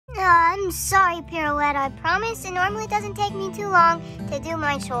I'm sorry, Pirouetta. I promise it normally doesn't take me too long to do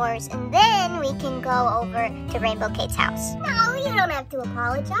my chores, and then we can go over to Rainbow Kate's house. No, you don't have to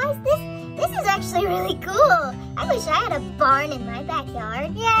apologize. This is actually really cool. I wish I had a barn in my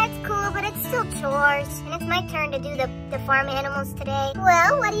backyard. Yeah, it's cool, but it's still chores, and it's my turn to do the farm animals today.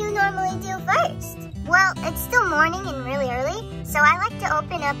 Well, what do you normally do first? Well, it's still morning and really early, so I like to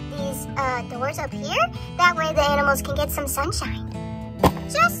open up these doors up here. That way the animals can get some sunshine.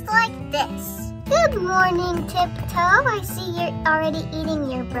 Just like this. Good morning, Tiptoe. I see you're already eating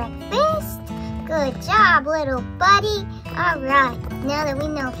your breakfast. Good job, little buddy. All right, now that we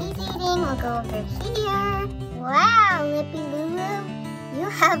know he's eating, we'll go over here. Wow, Lippy Lulu, you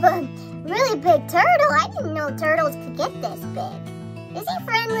have a really big turtle. I didn't know turtles could get this big. Is he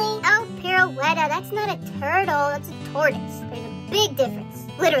friendly? Oh, Pirouetta, that's not a turtle, that's a tortoise. There's a big difference,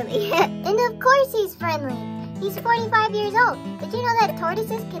 literally. And of course he's friendly. He's 45 years old. Did you know that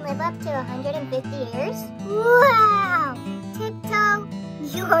tortoises can live up to 150 years? Wow! Tiptoe,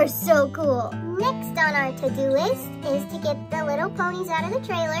 you are so cool. Next on our to-do list is to get the little ponies out of the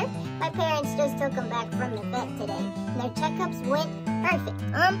trailer. My parents just took them back from the vet today, and their checkups went perfect.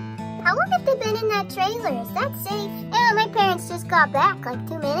 How long have they been in that trailer? Is that safe? Yeah, my parents just got back like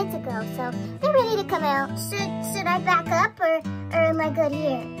 2 minutes ago, so they're ready to come out. Should I back up or am I good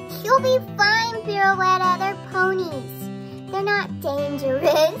here? You'll be fine, Pirouetta. They're ponies. They're not dangerous.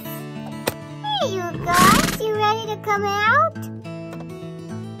 Hey, you guys, you ready to come out?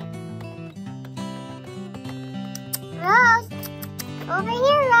 Rose, over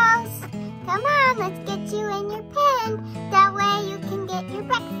here, Rose. Come on, let's get you in your pen. That way you can get your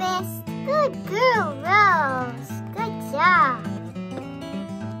breakfast. Good girl, Rose. Good job.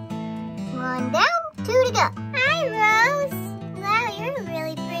 1 down, 2 to go. Hi, Rose. Wow, you're a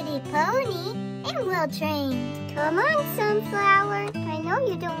really pretty pony and well-trained. Come on, Sunflower. I know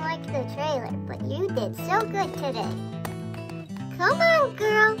you don't like the trailer, but you did so good today. Come on,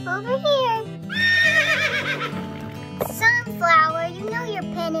 girl, over here. Sunflower, you know your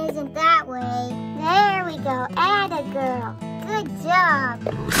pen isn't that way. There we go, atta girl. Good job.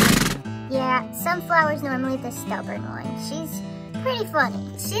 Yeah, Sunflower's normally the stubborn one. She's pretty funny.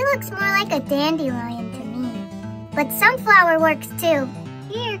 She looks more like a dandelion to me. But Sunflower works too.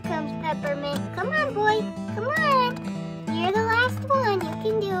 Here comes Peppermint. Come on, boy. Come on. You're the last one. You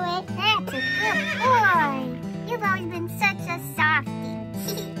can do it. That's a good boy. You've always been such a softie.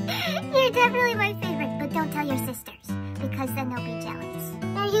 You're definitely my favorite, but don't tell your sisters, because then they'll be jealous.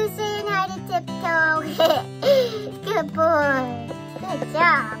 Are you saying hi to Tiptoe? Good boy. Good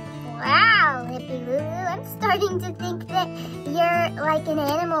job. Wow, Lippy Lulu, I'm starting to think that you're like an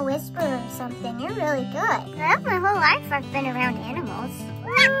animal whisperer or something. You're really good. Well, my whole life I've been around animals.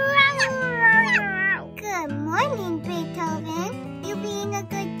 Good morning, Beethoven. You being a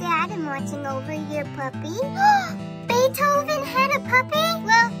good dad and watching over your puppy? Beethoven had a puppy?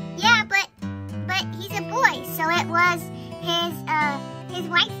 Well, yeah, but he's a boy, so it was his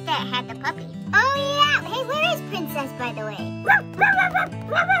wife that had the puppy. Oh yeah. Hey, where is Princess, by the way?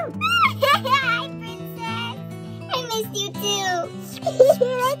 Hi, Princess. I missed you too.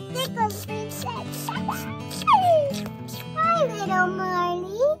 You're a tickle, Princess. Hi, little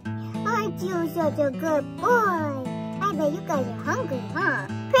Marley. Aren't you such a good boy? I bet you guys are hungry, huh?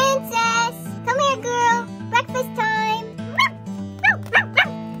 Princess, come here, girl. Breakfast time.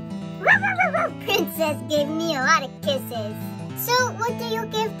 Princess gave me a lot of kisses. So, what do you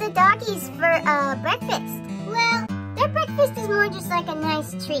give the doggies for breakfast? Well, their breakfast is more just like a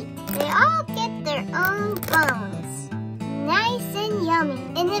nice treat. They all get their own bones. Nice and yummy.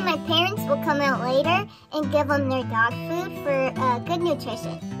 And then my parents will come out later and give them their dog food for good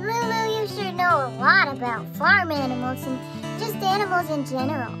nutrition. Lulu, you sure know a lot about farm animals and just animals in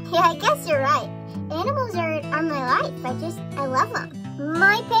general. Yeah, I guess you're right. Animals are my life. I love them.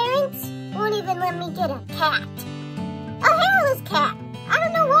 My parents won't even let me get a cat. A hairless cat. I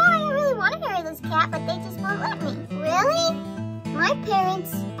don't know why I really want a hairless cat, but they just won't let me. Really? My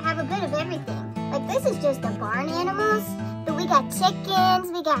parents have a bit of everything. Like, this is just the barn animals, but we got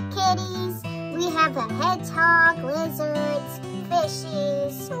chickens, we got kitties, we have a hedgehog, lizards,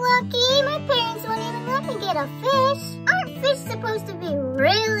 fishies. Lucky, my parents won't even let me get a fish. Aren't fish supposed to be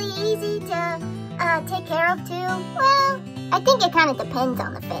really easy to take care of too? Well, I think it kind of depends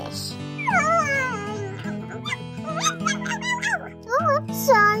on the fish. Oh, I'm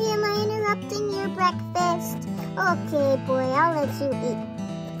sorry, am I interrupting your breakfast? Okay, boy, I'll let you eat.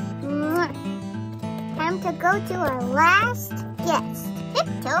 Time to go to our last guest.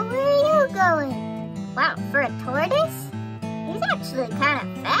 Tiptoe, where are you going? Wow, for a tortoise? He's actually kind of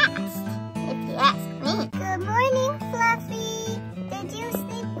fast, if you ask me. Good morning, Fluffy. Did you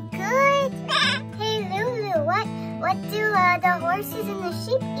sleep good? What do the horses and the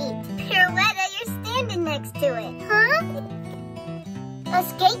sheep eat? Pirouetta, you're standing next to it. Huh? A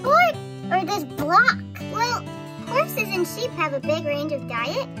skateboard? Or this block? Well, horses and sheep have a big range of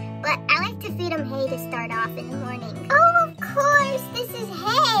diet, but I like to feed them hay to start off in the morning. Oh, of course, this is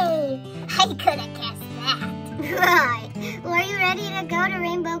hay. I could have guessed that. Right. Well, are you ready to go to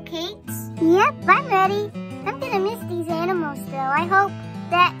Rainbow Kate's? Yep, I'm ready. I'm gonna miss these animals, though. I hope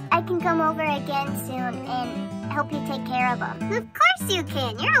that I can come over again soon and help you take care of them. Of course you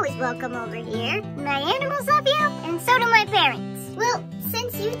can. You're always welcome over here. My animals love you, and so do my parents. Well,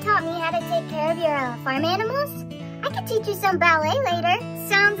 since you taught me how to take care of your farm animals, I can teach you some ballet later.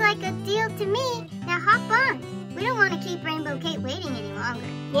 Sounds like a deal to me. Now hop on. We don't want to keep Rainbow Kate waiting any longer.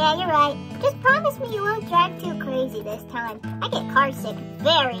 Yeah, you're right. Just promise me you won't drive too crazy this time. I get car sick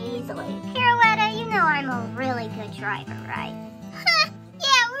very easily. Pirouetta, you know I'm a really good driver, right? Ha!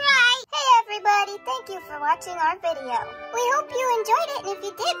 Yeah, right! Hey everybody, thank you for watching our video. We hope you enjoyed it, and if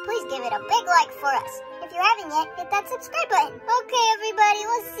you did, please give it a big like for us. If you haven't yet, hit that subscribe button. Okay,